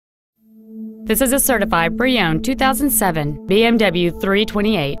This is a certified pre-owned 2007 BMW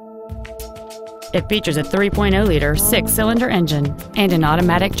 328. It features a 3.0-liter six-cylinder engine and an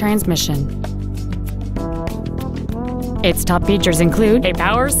automatic transmission. Its top features include a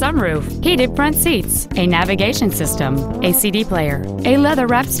power sunroof, heated front seats, a navigation system, a CD player, a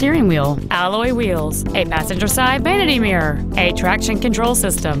leather-wrapped steering wheel, alloy wheels, a passenger side vanity mirror, a traction control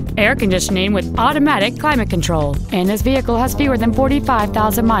system, air conditioning with automatic climate control, and this vehicle has fewer than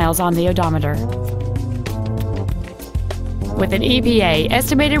 45,000 miles on the odometer. With an EPA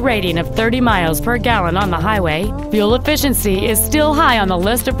estimated rating of 30 miles per gallon on the highway, fuel efficiency is still high on the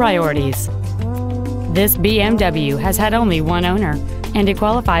list of priorities. This BMW has had only one owner, and it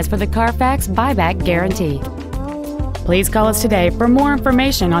qualifies for the Carfax buyback guarantee. Please call us today for more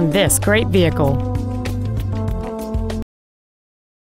information on this great vehicle.